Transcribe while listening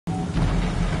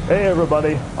Hey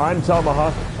everybody, I'm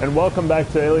Tomahawk, and welcome back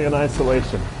to Alien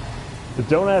Isolation.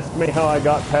 Don't ask me how I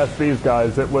got past these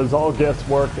guys, it was all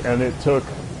guesswork and it took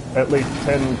at least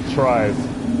 10 tries.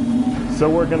 So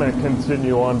we're gonna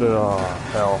continue on to,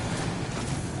 hell.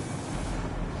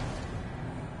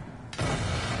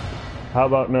 How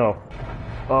about no?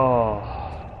 Oh.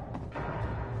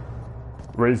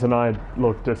 Reason I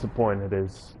look disappointed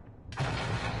is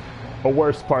a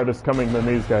worse part is coming than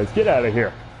these guys. Get out of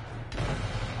here.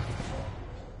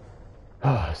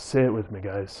 Say it with me,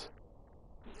 guys.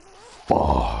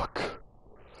 Fuck.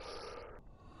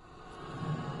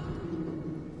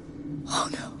 Oh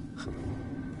no.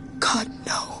 God,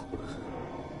 no.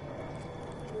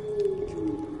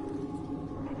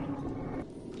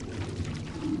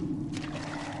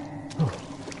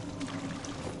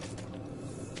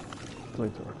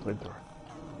 Flamethrower.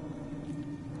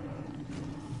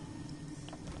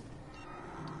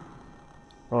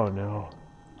 Oh no.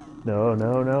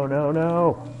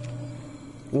 No.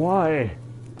 Why?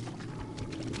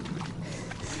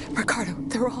 Ricardo,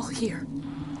 they're all here.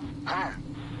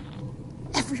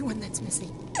 Everyone that's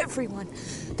missing. Everyone.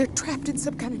 They're trapped in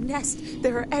some kind of nest.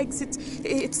 There are eggs.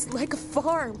 It's like a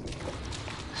farm.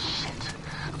 Shit.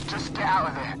 Just get out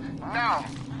of there. Now.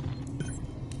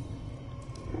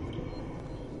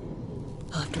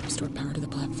 I'll have to restore power to the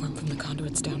platform from the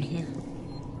conduits down here.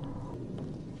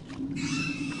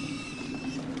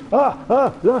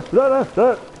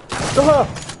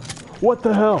 What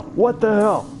the hell?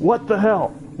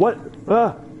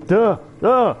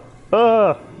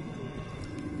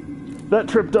 That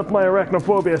tripped up my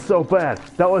arachnophobia so bad.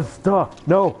 That was,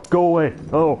 no, go away.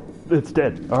 Oh, it's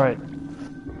dead. All right.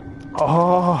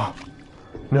 Oh,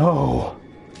 no.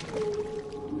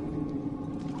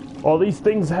 All these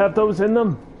things have those in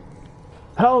them?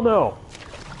 Hell no.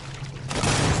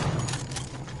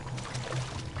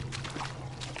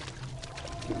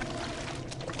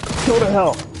 Go to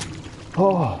hell.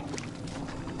 Oh.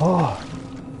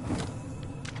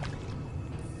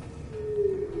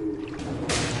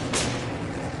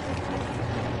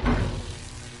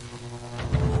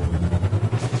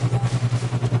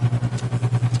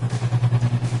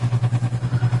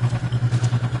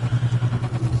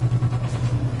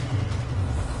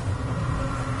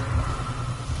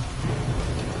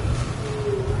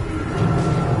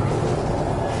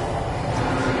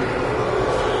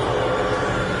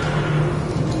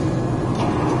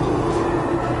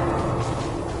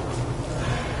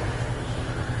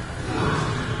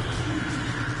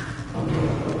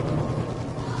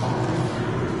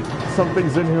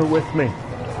 Something's in here with me.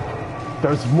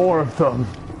 There's more of them.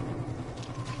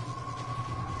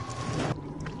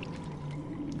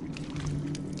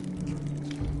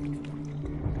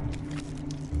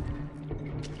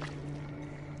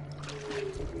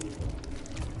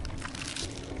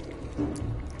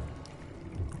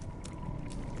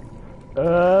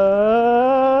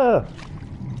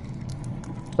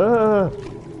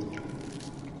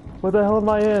 What the hell am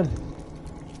I in?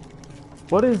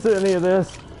 What is any of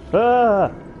this?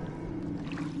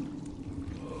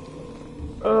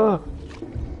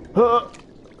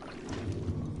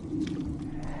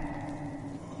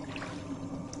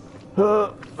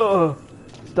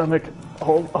 Stomach,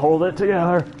 hold it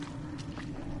together.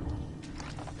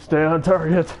 Stay on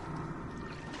target.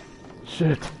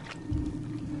 Shit.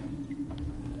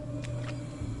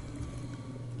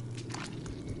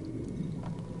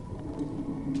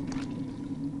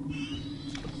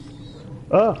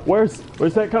 Where's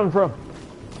that coming from?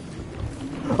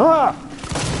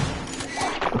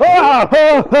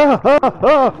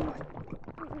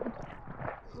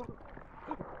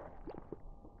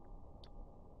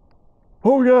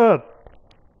 Oh God!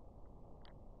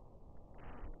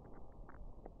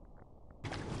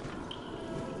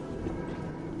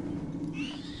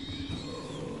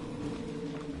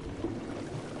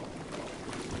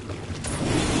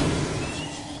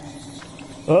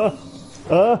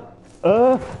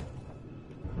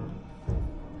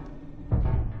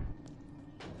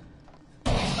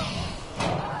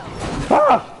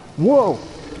 Whoa!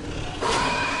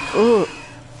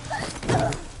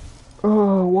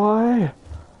 Why?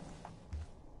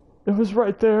 It was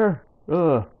right there.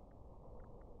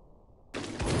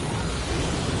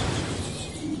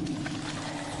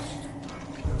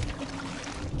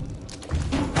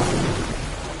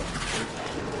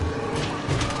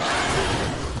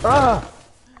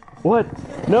 What?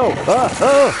 No!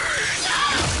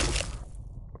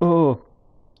 Oh.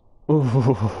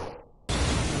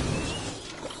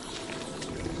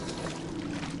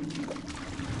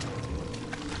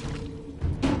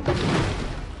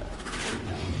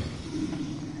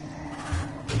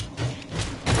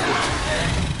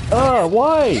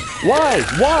 Why? Why?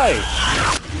 Why?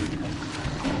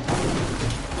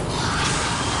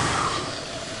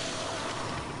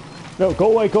 No,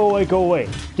 go away, go away, go away.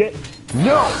 Get...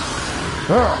 No!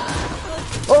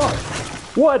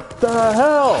 What the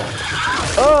hell?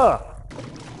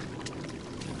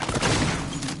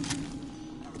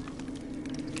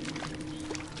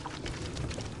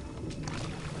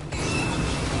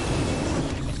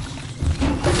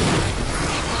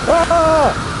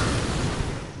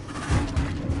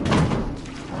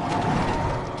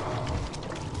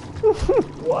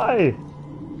 Why?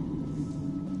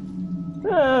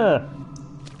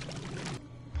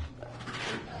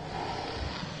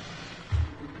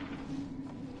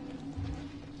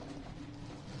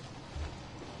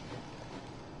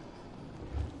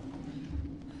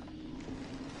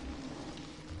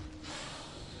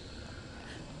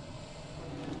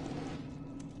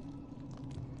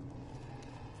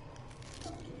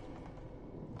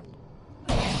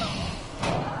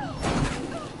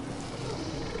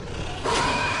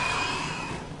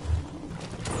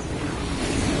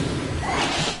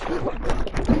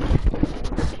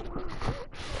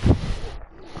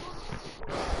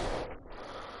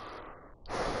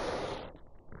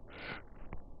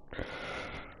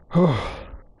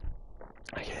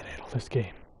 I can't handle this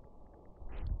game.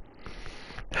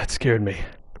 That scared me.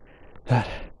 That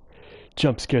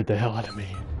jump scared the hell out of me.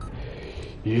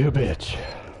 You bitch.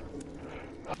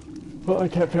 Oh, I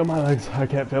can't feel my legs. I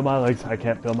can't feel my legs. I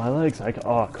can't feel my legs.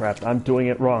 Oh crap, I'm doing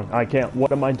it wrong. I can't.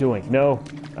 What am I doing? No.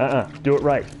 Do it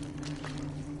right.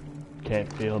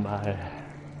 Can't feel my...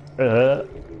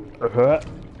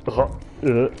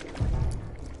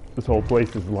 This whole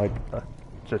place is like...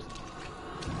 just...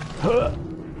 I'm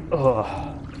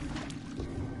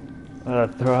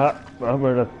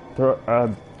gonna throw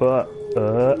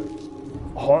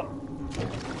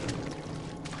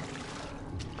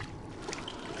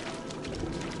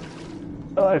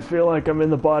I feel like I'm in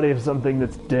the body of something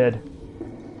that's dead.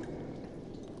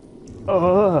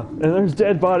 And there's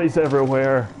dead bodies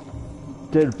everywhere.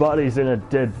 Dead bodies in a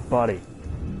dead body.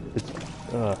 It's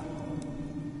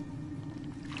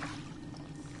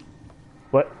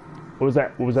What? What was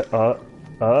that? What was that?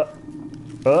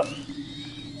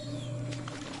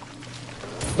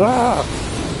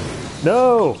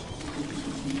 No!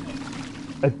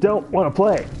 I don't want to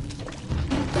play.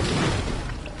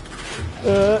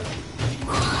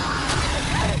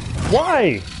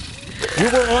 Why? You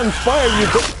were on fire, you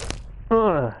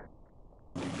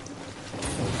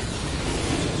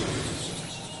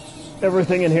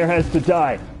Everything in here has to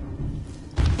die.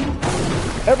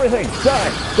 Everything!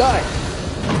 Die! Die!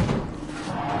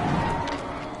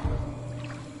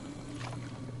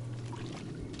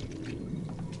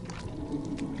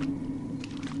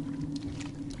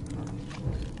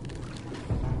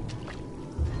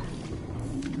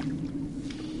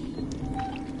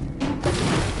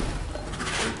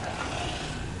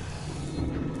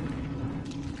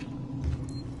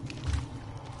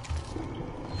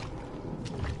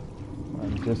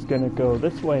 Just gonna go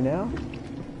this way now.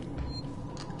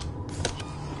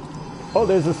 Oh,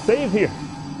 there's a save here.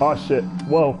 Oh shit.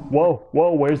 Whoa, whoa,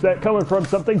 whoa, where's that coming from?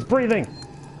 Something's breathing.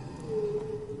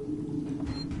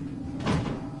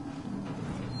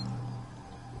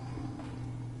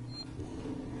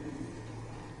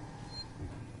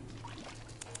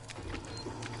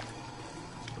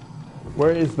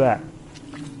 Where is that?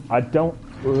 I don't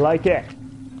like it.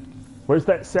 Where's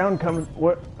that sound coming?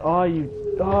 Where? Oh, you...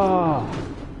 Oh.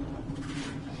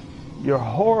 You're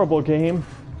horrible, game.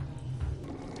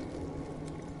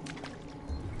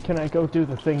 Can I go do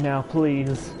the thing now,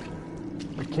 please?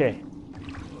 Okay.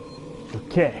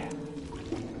 Okay.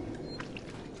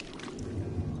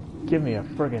 Give me a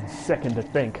friggin' second to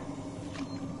think.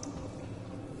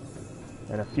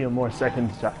 And a few more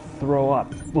seconds to throw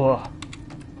up. Ugh.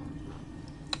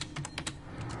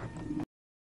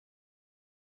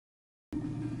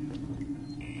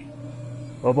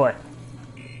 Oh boy.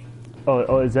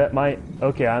 Oh, is that my...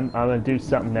 Okay, I'm gonna do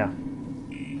something now.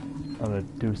 I'm gonna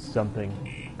do something,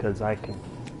 because I can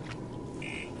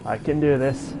do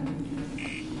this.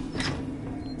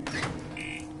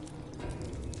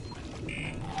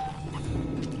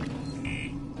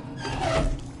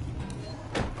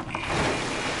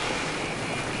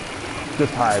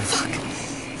 Just hide.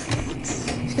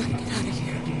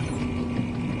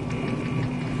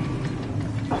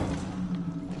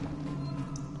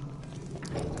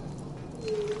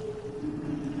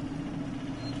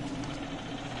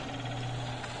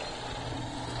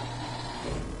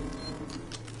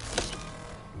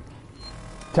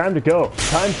 Time to go.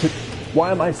 Time to... Why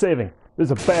am I saving?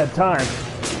 This is a bad time.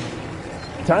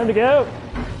 Time to go.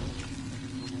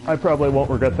 I probably won't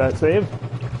regret that save.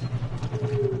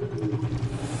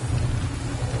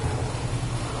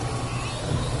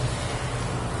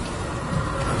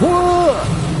 Whoa!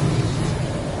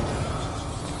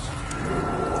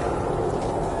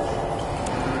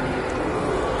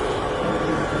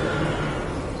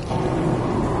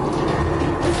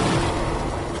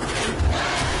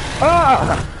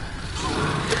 Ah!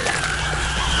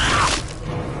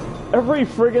 Every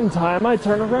friggin' time I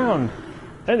turn around.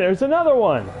 And there's another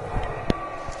one.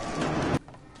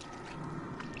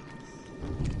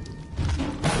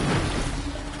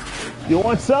 You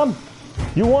want some?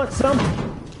 You want some?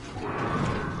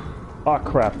 Aw,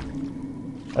 crap.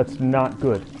 That's not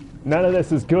good. None of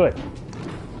this is good.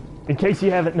 In case you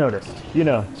haven't noticed. You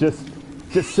know, just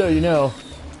so you know.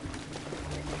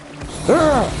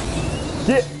 Urgh!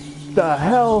 Get the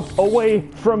hell away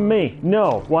from me.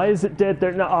 No. Why is it dead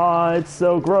there? No. Ah, it's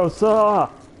so gross. Ah.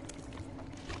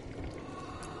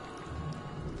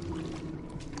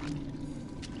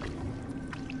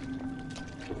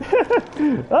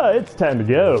 Oh, it's time to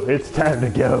go. It's time to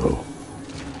go.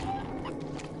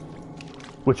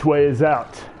 Which way is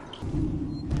out?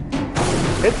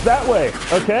 It's that way,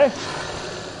 okay?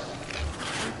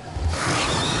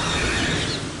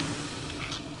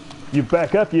 You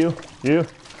back up, you.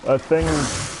 A thing.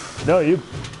 No, you.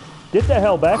 Get the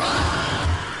hell back.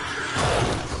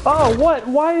 Oh, what?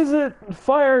 Why is it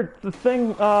fired the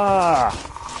thing? Ah.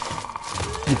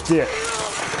 You dick.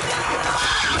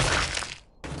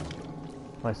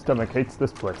 My stomach hates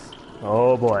this place.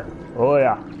 Oh boy. Oh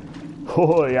yeah.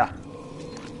 Oh yeah.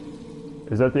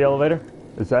 Is that the elevator?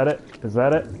 Is that it? Is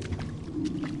that it?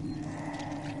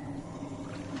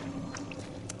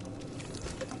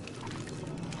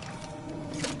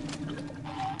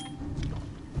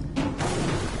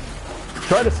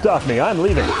 Try to stop me. I'm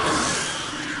leaving.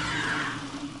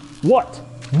 What?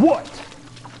 What?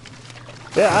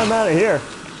 Yeah, I'm out of here.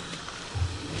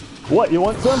 What? You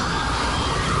want some?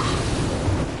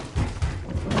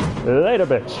 Later,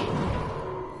 bitch.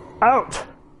 Out!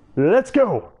 Let's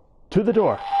go! To the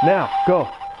door. Now, go.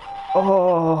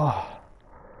 Oh.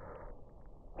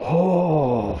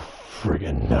 Oh,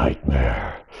 friggin'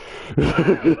 nightmare.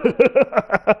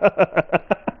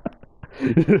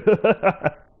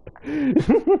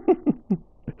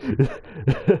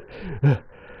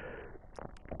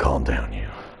 Calm down, you.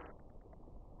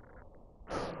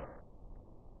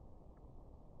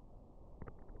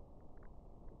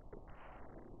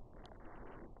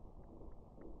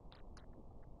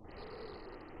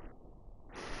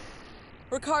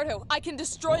 Ricardo, I can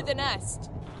destroy the nest.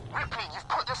 Ripley, you've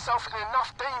put yourself in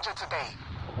enough danger today.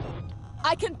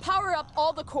 I can power up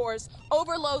all the cores,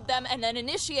 overload them, and then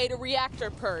initiate a reactor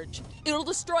purge. It'll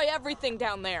destroy everything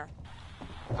down there.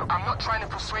 Look, I'm not trying to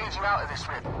persuade you out of this,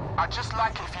 Rip. I'd just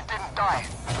like it if you didn't die.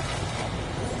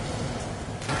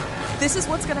 This is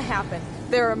what's gonna happen.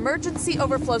 There are emergency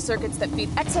overflow circuits that feed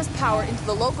excess power into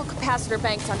the local capacitor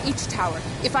banks on each tower.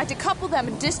 If I decouple them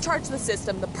and discharge the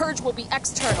system, the purge will be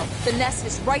external. The nest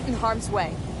is right in harm's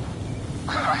way.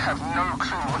 I have no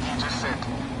clue what you just said.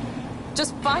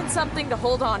 Just find something to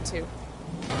hold on to.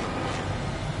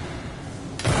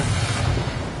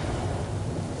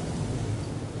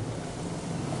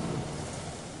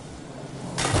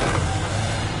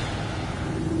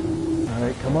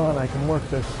 Alright, come on, I can work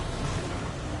this.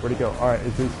 Where'd he go? Alright,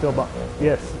 is he still by?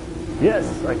 Yes. Yes,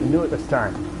 I can do it this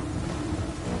time.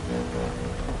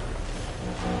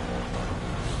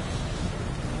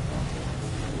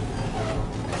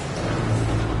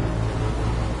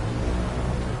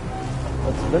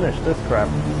 Let's finish this crap.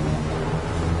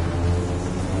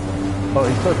 Oh,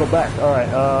 he circled back. Alright,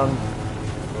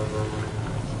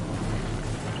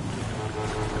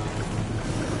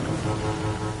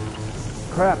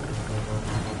 crap.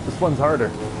 This one's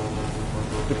harder.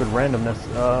 Stupid randomness.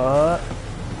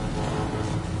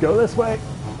 Go this way.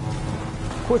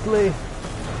 Quickly.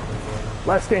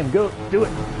 Last game, go. Do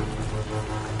it.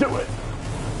 Do it.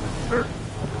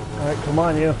 Alright, come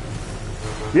on, you.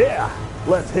 Yeah!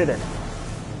 Let's hit it.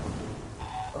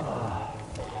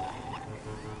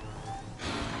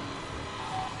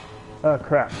 Oh,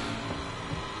 crap.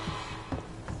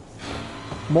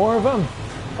 More of them?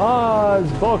 Ah, it's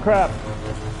bullcrap.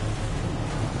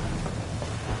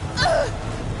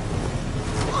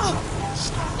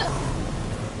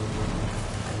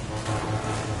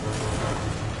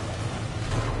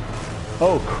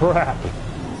 Oh, crap.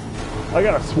 I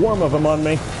got a swarm of them on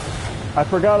me. I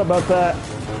forgot about that.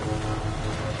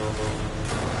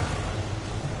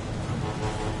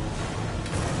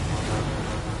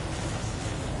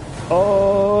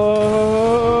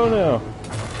 Oh, no.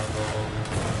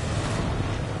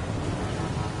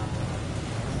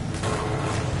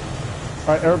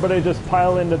 Alright, everybody just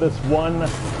pile into this one.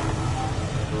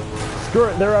 Screw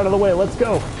it, they're out of the way. Let's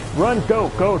go. Run,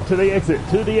 go to the exit.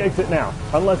 To the exit now.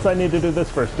 Unless I need to do this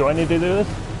first. Do I need to do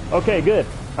this? Okay, good.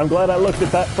 I'm glad I looked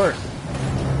at that first.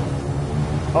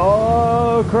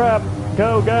 Oh, crap.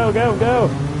 Go.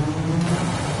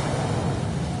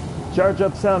 Charge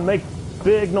up sound, make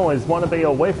big noise. Want to be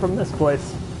away from this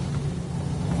place.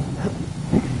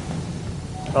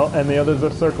 Oh, and the others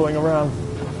are circling around.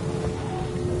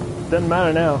 Doesn't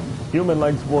matter now. Human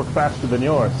legs work faster than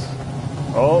yours.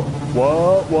 Oh,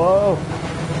 whoa.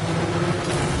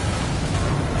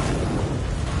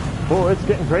 Oh, it's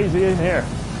getting crazy in here.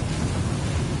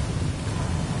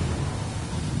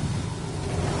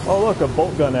 Oh, look, a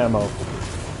bolt gun ammo.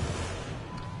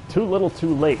 Too little,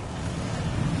 too late.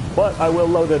 But I will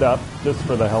load it up, just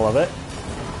for the hell of it.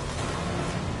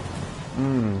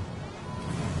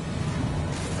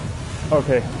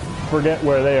 Okay, forget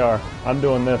where they are. I'm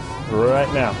doing this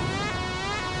right now.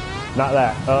 Not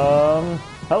that.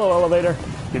 Hello, elevator.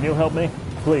 Can you help me?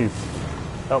 Please.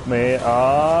 Help me.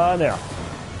 Now.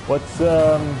 What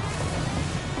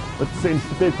seems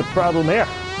to be the problem here?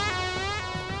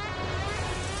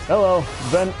 Hello,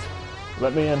 vent.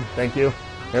 Let me in. Thank you.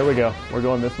 Here we go. We're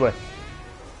going this way.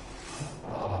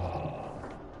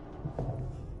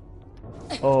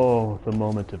 Oh, the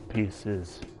moment of peace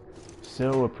is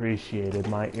so appreciated.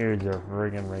 My ears are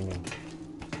ringing.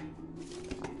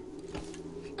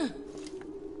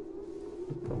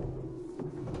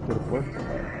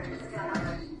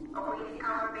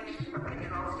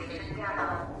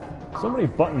 So many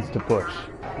buttons to push.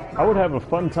 I would have a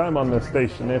fun time on this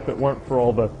station if it weren't for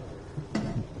all the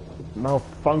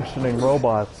malfunctioning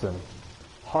robots and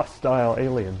hostile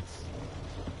aliens.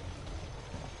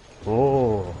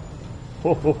 Oh,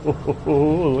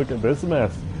 look at this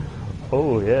mess.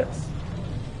 Oh, yes.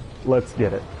 Let's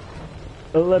get it.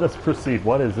 Let us proceed.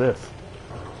 What is this?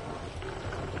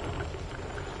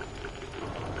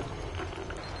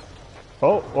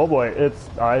 Oh boy,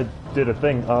 I did a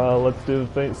thing. Let's do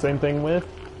the same thing with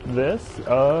this.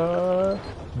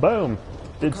 Boom.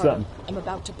 Did something. I'm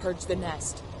about to purge the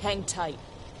nest. Hang tight.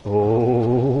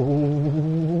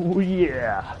 Oh,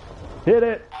 yeah. Hit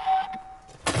it.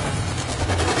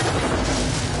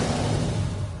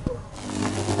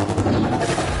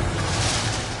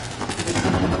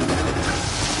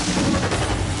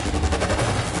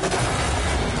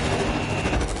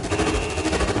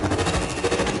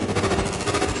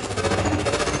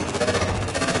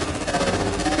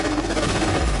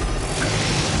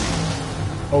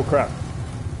 Oh crap.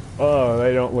 Oh,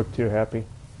 they don't look too happy.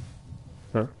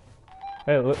 Huh?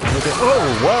 Hey, look at...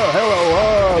 Oh, whoa,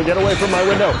 hello, whoa, get away from my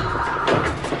window.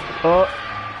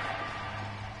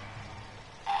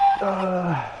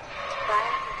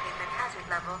 Biocontainment hazard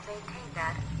level maintained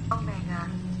at Omega.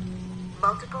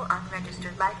 Multiple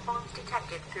unregistered life forms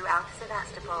detected throughout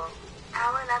Sevastopol.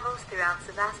 Power levels throughout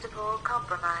Sevastopol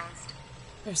compromised.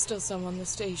 There's still some on the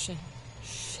station.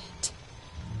 Shit.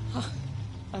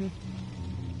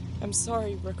 I'm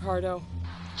sorry, Ricardo.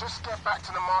 Just get back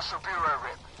to the Marshal Bureau,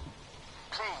 Rip.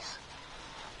 Please.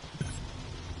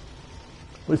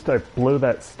 At least I blew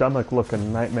that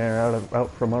stomach-looking nightmare out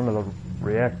from under the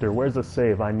reactor. Where's a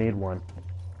save? I need one.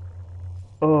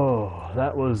 Oh,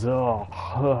 that was...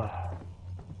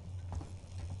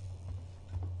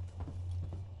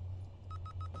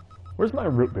 Where's my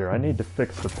root beer? I need to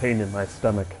fix the pain in my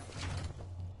stomach.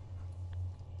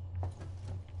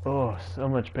 Oh, so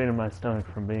much pain in my stomach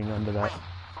from being under that.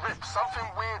 Rip, something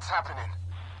weird's happening.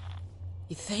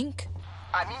 You think?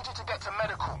 I need you to get to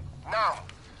medical, now.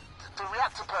 The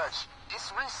reactor purge,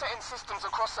 it's resetting systems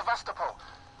across Sevastopol.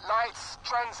 Lights,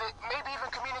 transit, maybe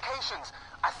even communications.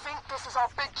 I think this is our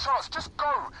big chance. Just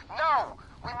go, now.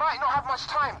 We might not have much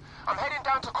time. I'm heading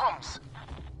down to comms.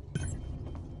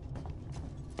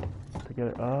 To get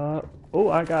it up. Oh,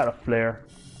 I got a flare.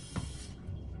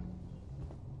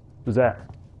 What's that?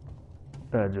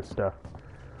 Just stuff.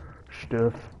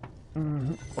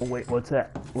 Oh wait, what's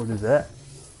that? What is that?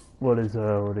 What are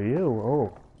you?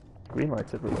 Oh, green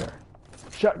lights everywhere.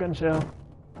 Shotgun shell.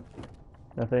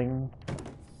 Nothing.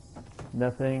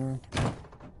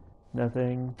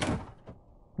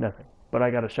 But I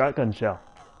got a shotgun shell.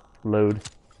 Load.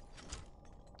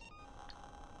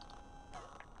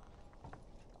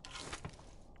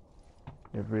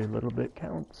 Every little bit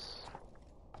counts.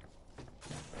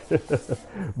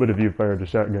 But if you fired a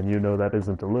shotgun, you know that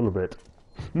isn't a little bit.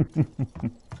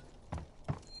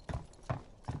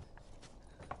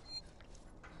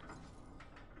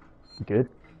 Good.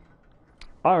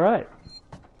 Alright.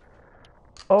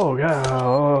 Oh, God.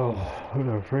 Oh, what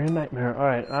a freaking nightmare.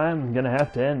 Alright, I'm gonna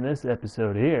have to end this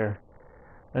episode here.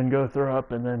 and go throw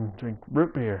up and then drink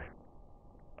root beer.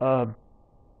 I'll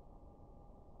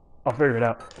figure it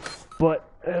out. But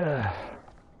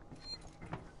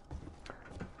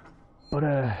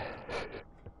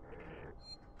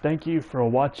thank you for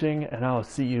watching, and I'll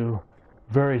see you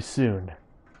very soon.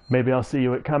 Maybe I'll see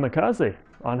you at Kamikaze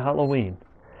on Halloween.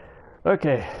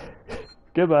 Okay,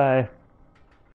 goodbye.